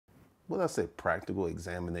what did I say, practical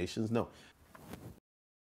examinations? No.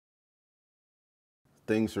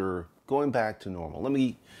 Things are going back to normal. Let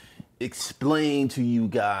me explain to you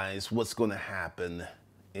guys what's going to happen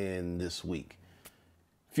in this week.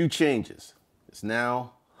 Few changes. It's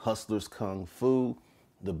now Hustlers Kung Fu,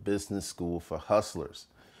 the business school for hustlers.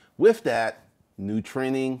 With that, new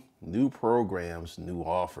training, new programs, new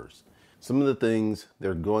offers. Some of the things that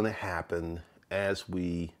are going to happen as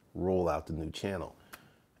we roll out the new channel.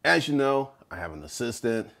 As you know, I have an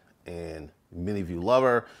assistant and many of you love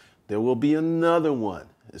her. There will be another one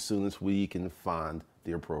as soon as we can find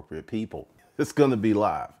the appropriate people. It's going to be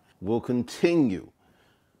live. We'll continue.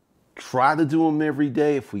 Try to do them every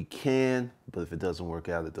day if we can, but if it doesn't work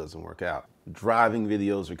out, it doesn't work out. Driving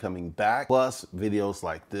videos are coming back, plus videos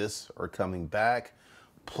like this are coming back,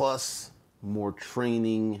 plus more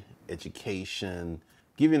training, education.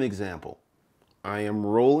 Give you an example. I am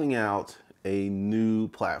rolling out a new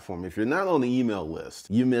platform. If you're not on the email list,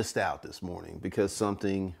 you missed out this morning because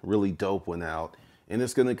something really dope went out, and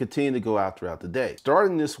it's going to continue to go out throughout the day.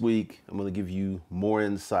 Starting this week, I'm going to give you more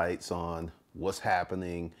insights on what's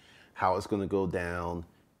happening, how it's going to go down,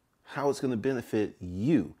 how it's going to benefit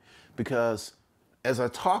you. Because as I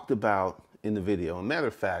talked about in the video, a matter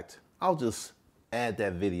of fact, I'll just add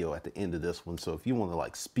that video at the end of this one. So if you want to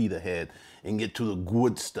like speed ahead and get to the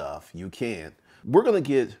good stuff, you can. We're going to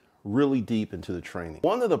get really deep into the training.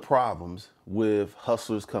 One of the problems with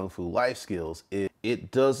Hustlers Kung Fu Life Skills is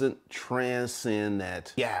it doesn't transcend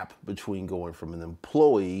that gap between going from an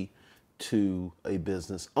employee to a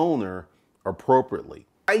business owner appropriately.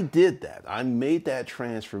 I did that. I made that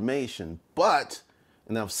transformation, but,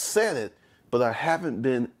 and I've said it, but I haven't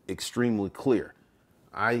been extremely clear.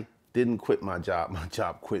 I didn't quit my job. My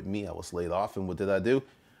job quit me. I was laid off. And what did I do?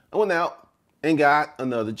 I went out and got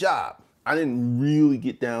another job. I didn't really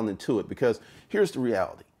get down into it because here's the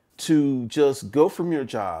reality. To just go from your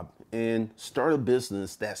job and start a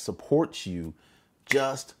business that supports you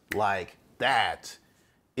just like that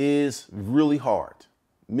is really hard.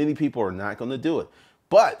 Many people are not going to do it.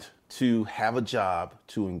 But to have a job,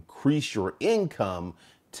 to increase your income,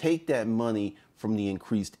 take that money from the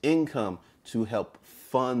increased income to help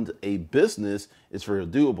fund a business is very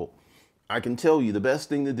doable. I can tell you the best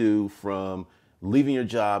thing to do from leaving your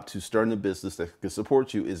job to starting a business that can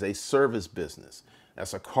support you is a service business.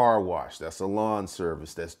 That's a car wash, that's a lawn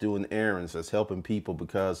service, that's doing errands, that's helping people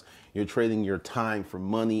because you're trading your time for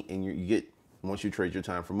money, and you get, once you trade your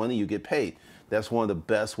time for money, you get paid. That's one of the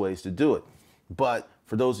best ways to do it. But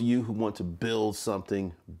for those of you who want to build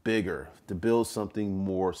something bigger, to build something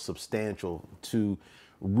more substantial, to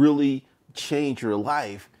really change your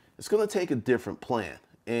life, it's going to take a different plan.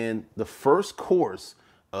 And the first course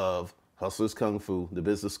of Hustlers Kung Fu, the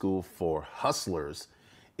business school for hustlers,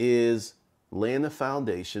 is laying the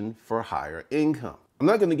foundation for higher income. I'm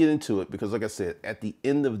not going to get into it because, like I said, at the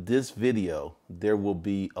end of this video, there will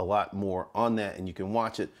be a lot more on that and you can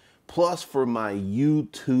watch it. Plus, for my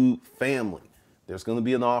YouTube family, there's going to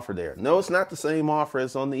be an offer there. No, it's not the same offer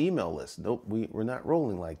as on the email list. Nope, we're not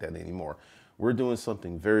rolling like that anymore. We're doing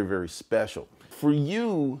something very, very special. For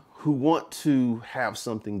you who want to have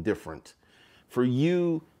something different, for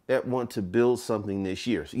you that want to build something this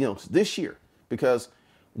year, this year, because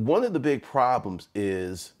one of the big problems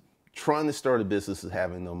is trying to start a business and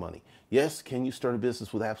having no money. Yes, can you start a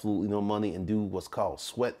business with absolutely no money and do what's called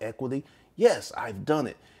sweat equity? Yes, I've done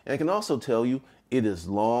it. And I can also tell you it is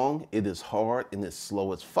long, it is hard, and it's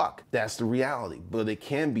slow as fuck. That's the reality, but it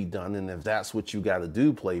can be done. And if that's what you got to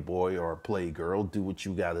do, playboy or playgirl, do what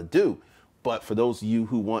you got to do. But for those of you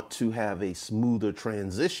who want to have a smoother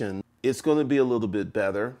transition, it's going to be a little bit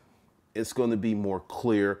better. It's going to be more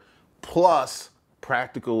clear, plus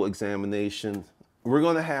practical examination. We're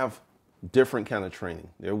going to have different kind of training.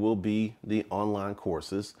 There will be the online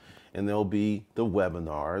courses, and there'll be the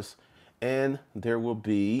webinars, and there will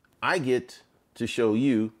be, I get to show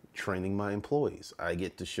you training my employees. I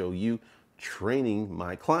get to show you training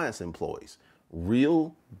my clients' employees.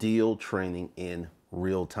 Real deal training in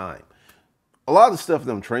real time. A lot of the stuff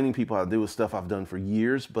that I'm training people how to do is stuff I've done for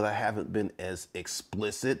years, but I haven't been as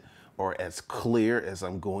explicit or as clear as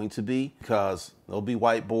I'm going to be because there'll be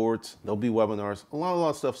whiteboards, there'll be webinars, a lot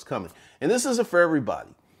of stuff's coming. And this isn't for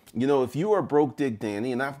everybody. You know, if you are Broke Dick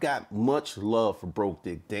Danny, and I've got much love for Broke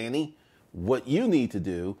Dick Danny, what you need to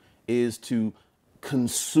do is to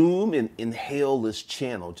consume and inhale this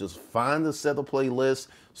channel. Just find a set of playlists,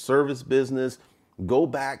 service business, go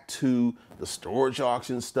back to the storage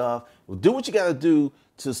auction stuff. Do what you got to do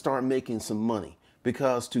to start making some money.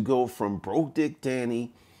 Because to go from Broke Dick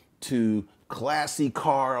Danny to Classy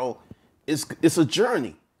Carl, it's a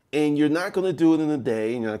journey. And you're not going to do it in a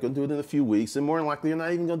day, and you're not going to do it in a few weeks, and more than likely, you're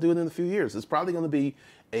not even going to do it in a few years. It's probably going to be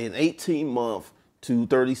an 18-month to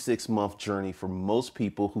 36-month journey for most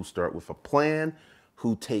people who start with a plan,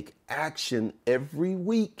 who take action every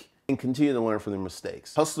week, and continue to learn from their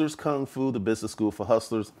mistakes. Hustlers Kung Fu, the business school for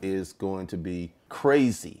hustlers, is going to be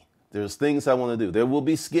crazy. There's things I want to do. There will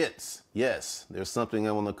be skits. Yes, there's something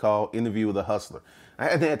I want to call Interview with a Hustler. I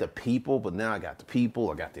hadn't had the people, but now I got the people,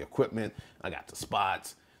 I got the equipment, I got the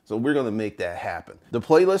spots. So we're going to make that happen. The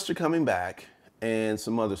playlists are coming back and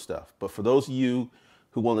some other stuff. But for those of you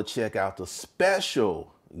who want to check out the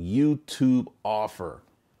special YouTube offer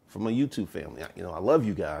from my YouTube family, I love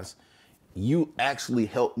you guys. You actually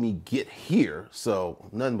helped me get here. So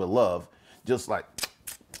nothing but love. Just like,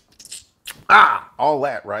 all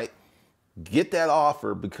that, right? Get that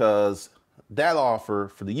offer, because that offer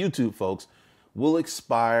for the YouTube folks will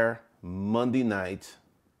expire Monday night,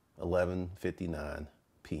 11:59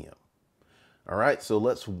 p.m. All right, so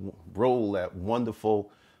let's roll that wonderful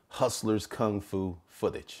Hustlers Kung Fu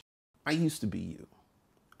footage. I used to be you.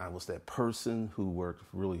 I was that person who worked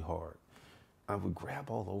really hard. I would grab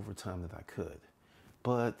all the overtime that I could,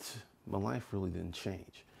 but my life really didn't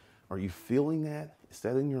change. Are you feeling that? Is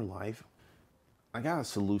that in your life? I got a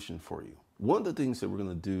solution for you. One of the things that we're going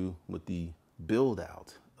to do with the build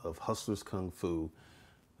out of Hustlers Kung Fu,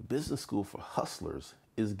 the business school for hustlers,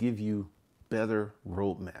 is give you better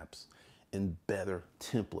roadmaps and better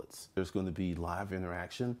templates. There's going to be live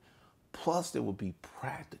interaction, plus there will be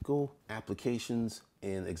practical applications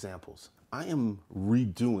and examples. I am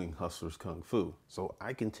redoing Hustlers Kung Fu, so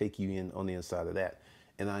I can take you in on the inside of that.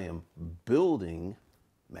 And I am building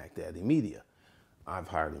Mac Daddy Media. I've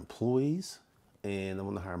hired employees, and I'm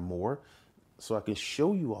going to hire more so I can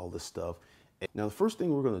show you all this stuff. Now, the first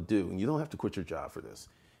thing we're going to do, and you don't have to quit your job for this,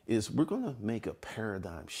 is we're going to make a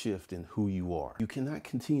paradigm shift in who you are. You cannot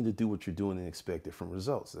continue to do what you're doing and expect different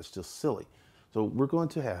results. That's just silly. So we're going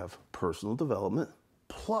to have personal development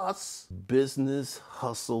plus business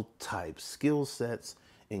hustle type skill sets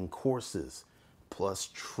and courses, plus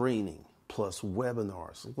training, plus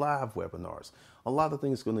webinars, live webinars. A lot of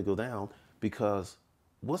things are going to go down, because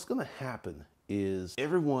what's going to happen is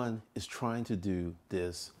everyone is trying to do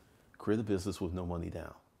this, create a business with no money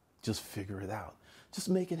down. Just figure it out. Just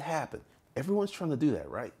make it happen. Everyone's trying to do that,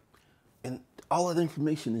 right? And all of the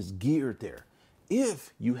information is geared there.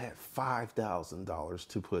 If you had $5,000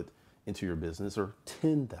 to put into your business, or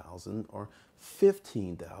 $10,000 or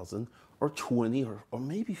 $15,000 or $20,000 or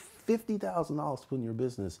maybe $50,000 to put in your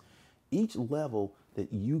business, each level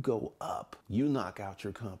that you go up, you knock out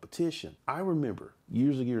your competition. I remember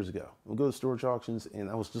years and years ago, we'll go to storage auctions, and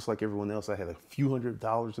I was just like everyone else. I had a few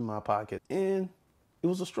 $100s in my pocket, and it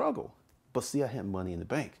was a struggle. But see, I had money in the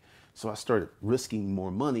bank. So I started risking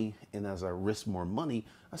more money, and as I risked more money,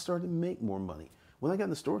 I started to make more money. When I got in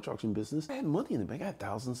the storage auction business, I had money in the bank. I had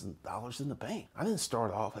thousands of dollars in the bank. I didn't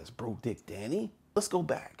start off as broke Dick Danny. Let's go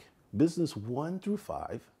back. Business 1 through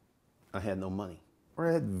 5, I had no money, or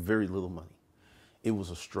I had very little money. It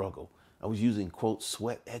was a struggle. I was using, quote,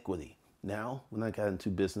 sweat equity. Now, when I got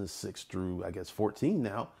into business 6 through, 14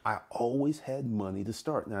 now, I always had money to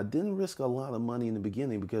start. Now, I didn't risk a lot of money in the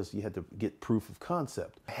beginning because you had to get proof of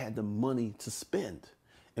concept. I had the money to spend.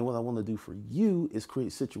 And what I want to do for you is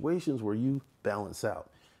create situations where you balance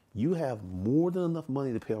out. You have more than enough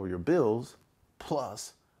money to pay all your bills,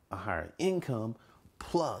 plus a higher income,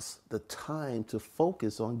 plus the time to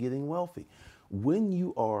focus on getting wealthy. When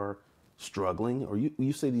you are struggling, or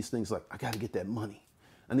you say these things like, I got to get that money.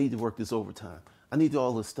 I need to work this overtime. I need to do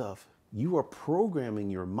all this stuff. You are programming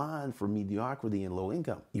your mind for mediocrity and low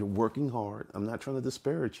income. You're working hard. I'm not trying to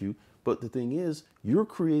disparage you, but the thing is, you're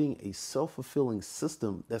creating a self-fulfilling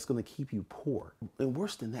system that's going to keep you poor. And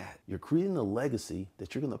worse than that, you're creating a legacy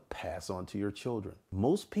that you're going to pass on to your children.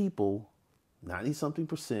 Most people,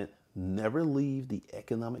 90-something%, never leave the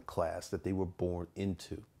economic class that they were born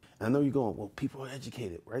into. And I know you're going, well, people are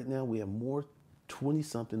educated. Right now, we have more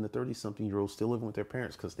 20-something to 30-something-year-olds still living with their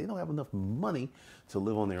parents because they don't have enough money to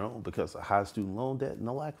live on their own because of high student loan debt and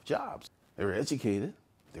the lack of jobs. They're educated,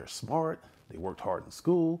 they're smart, they worked hard in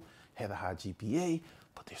school, had a high GPA,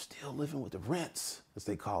 but they're still living with the rents, as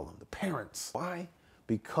they call them, the parents. Why?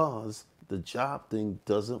 Because the job thing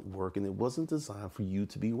doesn't work, and it wasn't designed for you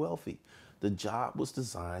to be wealthy. The job was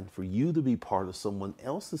designed for you to be part of someone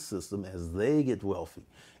else's system as they get wealthy.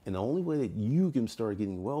 And the only way that you can start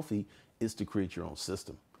getting wealthy is to create your own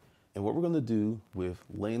system. And what we're going to do with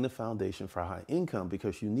laying the foundation for high income,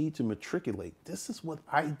 because you need to matriculate. This is what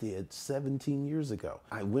I did 17 years ago.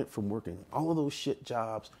 I went from working all of those shit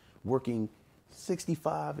jobs, working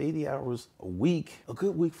 65, 80 hours a week. A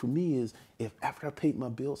good week for me is if after I paid my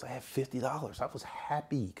bills, I had $50. I was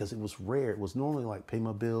happy because it was rare. It was normally like pay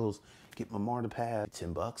my bills, get my MARTA pad,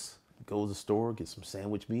 $10. Go to the store, get some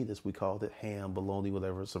sandwich meat, as we called it, ham, bologna,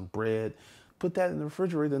 whatever, some bread, put that in the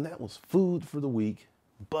refrigerator, and that was food for the week,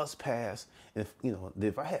 bus pass. And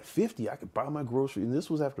if I had 50, I could buy my groceries, and this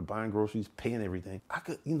was after buying groceries, paying everything. I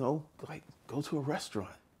could, like go to a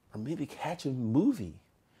restaurant or maybe catch a movie,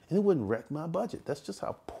 and it wouldn't wreck my budget. That's just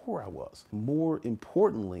how poor I was. More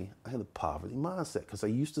importantly, I had a poverty mindset because I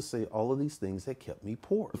used to say all of these things that kept me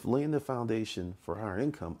poor. With laying the foundation for higher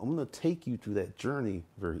income, I'm gonna take you through that journey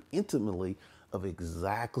very intimately of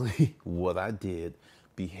exactly what I did,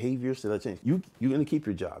 behaviors that I changed. You're gonna keep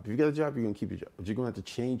your job. If you got a job, you're gonna keep your job, but you're gonna have to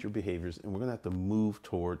change your behaviors, and we're gonna have to move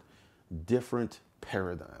toward different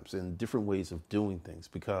paradigms and different ways of doing things,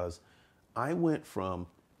 because I went from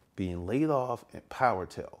being laid off at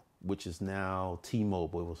PowerTel, which is now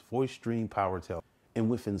T-Mobile. It was VoiceStream PowerTel. And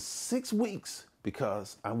within 6 weeks,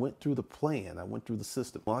 because I went through the plan, I went through the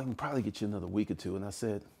system, well, I can probably get you another week or two. And I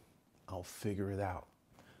said, I'll figure it out.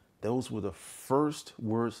 Those were the first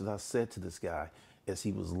words that I said to this guy as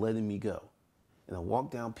he was letting me go. And I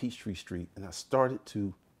walked down Peachtree Street and I started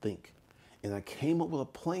to think. And I came up with a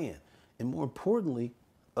plan. And more importantly,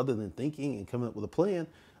 other than thinking and coming up with a plan,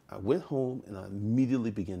 I went home and I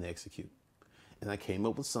immediately began to execute. And I came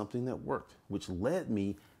up with something that worked, which led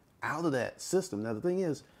me out of that system. Now, the thing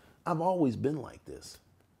is, I've always been like this.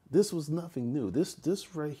 This was nothing new.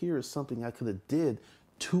 This right here is something I could have did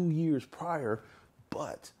 2 years prior,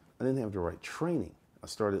 but I didn't have the right training. I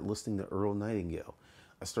started listening to Earl Nightingale.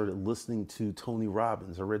 I started listening to Tony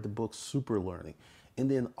Robbins. I read the book Super Learning.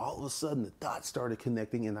 And then all of a sudden the dots started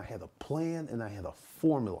connecting and I had a plan and I had a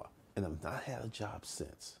formula. And I've not had a job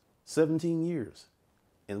since. 17 years.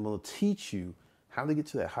 And I'm going to teach you how to get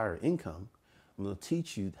to that higher income. I'm going to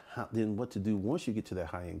teach you then what to do once you get to that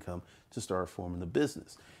high income to start forming a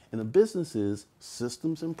business. And a business is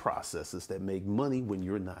systems and processes that make money when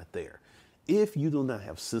you're not there. If you do not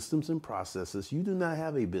have systems and processes, you do not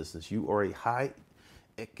have a business. You are a high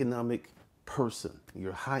economic person.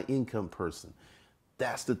 You're a high income person.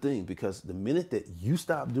 That's the thing, because the minute that you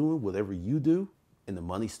stop doing whatever you do and the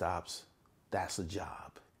money stops, that's a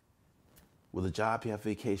job. With a job, you have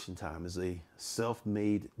vacation time. As a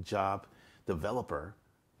self-made job developer,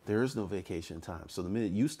 there is no vacation time. So the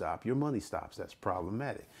minute you stop, your money stops. That's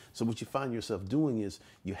problematic. So what you find yourself doing is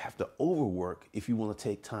you have to overwork if you want to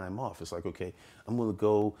take time off. It's like, okay, I'm going to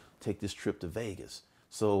go take this trip to Vegas.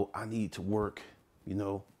 So I need to work,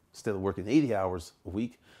 instead of working 80 hours a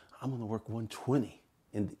week, I'm going to work 120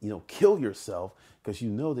 and, kill yourself because you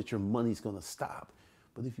know that your money's going to stop.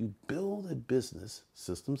 But if you build a business,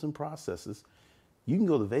 systems and processes, you can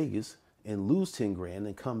go to Vegas and lose 10 grand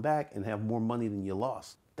and come back and have more money than you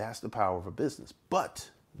lost. That's the power of a business. But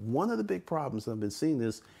one of the big problems, I've been seeing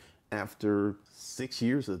this after 6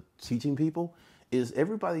 years of teaching people, is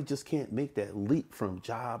everybody just can't make that leap from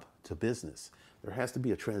job to business. There has to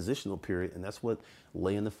be a transitional period, and that's what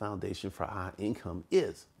laying the foundation for high income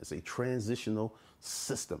is. It's a transitional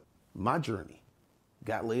system. My journey,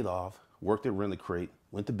 got laid off, worked at Rent a Crate,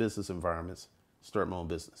 went to business environments, started my own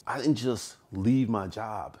business. I didn't just leave my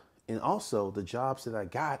job. And also the jobs that I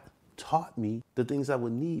got taught me the things I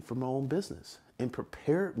would need for my own business and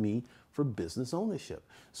prepared me for business ownership.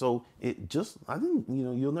 So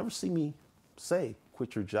you'll never see me say,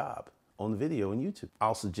 quit your job on the video on YouTube.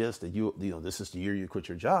 I'll suggest that this is the year you quit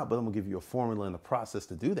your job, but I'm gonna give you a formula and a process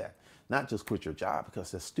to do that. Not just quit your job,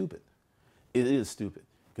 because that's stupid. It is stupid.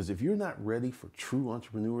 Because if you're not ready for true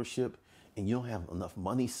entrepreneurship and you don't have enough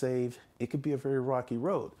money saved, it could be a very rocky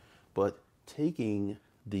road. But taking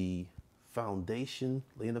the foundation,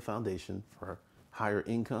 laying the foundation for higher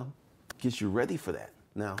income, gets you ready for that.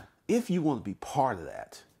 Now, if you want to be part of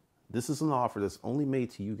that, this is an offer that's only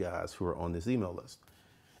made to you guys who are on this email list.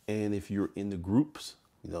 And if you're in the groups,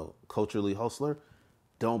 Culturally Hustler,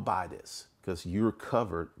 don't buy this, because you're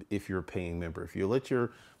covered if you're a paying member. If you let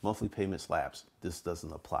your monthly payments lapse, this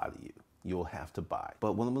doesn't apply to you. You'll have to buy.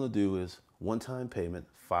 But what I'm going to do is one-time payment,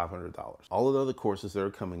 $500. All of the other courses that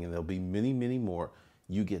are coming, and there'll be many, many more,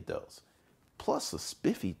 you get those. Plus a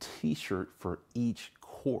spiffy t-shirt for each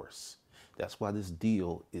course. That's why this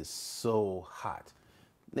deal is so hot.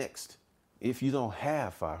 Next, if you don't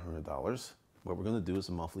have $500, what we're going to do is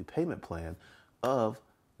a monthly payment plan of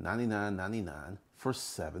 $99.99 for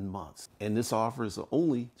 7 months. And this offer is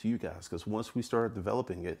only to you guys, because once we start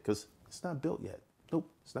developing it, because it's not built yet. Nope,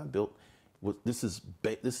 it's not built. This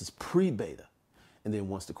is pre-beta. And then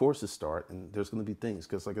once the courses start, and there's going to be things,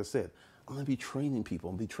 because like I said, I'm going to be training people.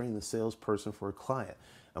 I'm going to be training a salesperson for a client.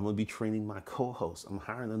 I'm going to be training my co-host. I'm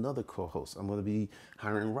hiring another co-host. I'm going to be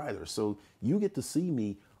hiring writers. So you get to see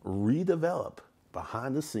me redevelop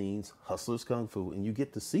behind the scenes Hustlers Kung Fu, and you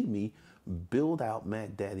get to see me build out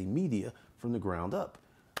Mac Daddy Media from the ground up.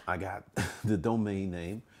 I got the domain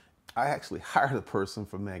name. I actually hired a person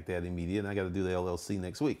from Mac Daddy Media, and I got to do the LLC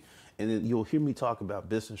next week. And then you'll hear me talk about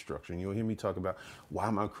business structure, and you'll hear me talk about why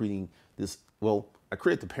am I creating this. Well, I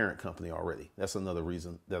created the parent company already. That's another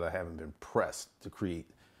reason that I haven't been pressed to create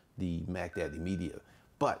the Mac Daddy Media.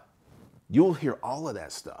 But you'll hear all of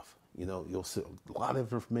that stuff. You know, you'll see a lot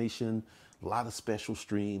of information, a lot of special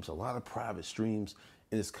streams, a lot of private streams,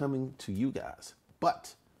 and it's coming to you guys.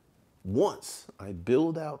 But once I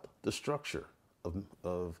build out the structure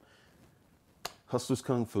of Hustlers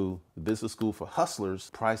Kung Fu, the business school for hustlers,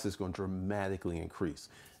 price is going to dramatically increase.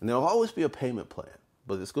 And there'll always be a payment plan,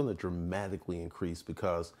 but it's going to dramatically increase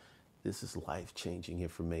because this is life-changing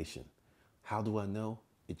information. How do I know?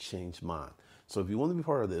 It changed mine. So if you want to be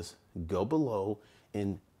part of this, go below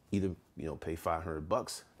and either pay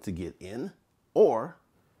 $500 to get in, or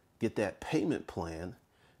get that payment plan,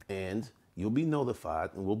 and you'll be notified.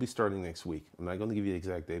 And we'll be starting next week. I'm not going to give you the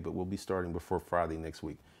exact date, but we'll be starting before Friday next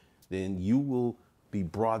week. Then you will be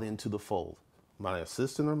brought into the fold. My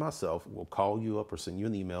assistant or myself will call you up or send you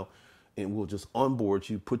an email, and we'll just onboard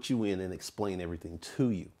you, put you in, and explain everything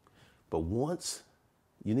to you. But once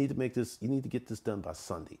you need to get this done by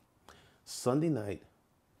Sunday night,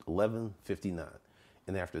 11:59.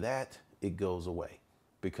 And after that, it goes away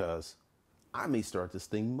because I may start this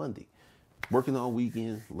thing Monday, working all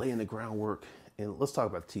weekend, laying the groundwork. And let's talk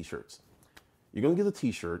about t-shirts. You're going to get a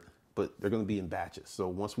t-shirt, but they're going to be in batches. So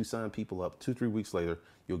once we sign people up, 2-3 weeks later,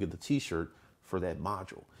 you'll get the t-shirt for that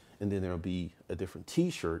module. And then there'll be a different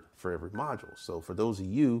t-shirt for every module. So for those of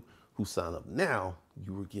you who sign up now,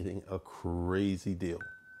 you are getting a crazy deal.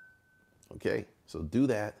 Okay, so do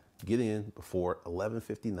that. Get in before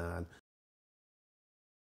 11:59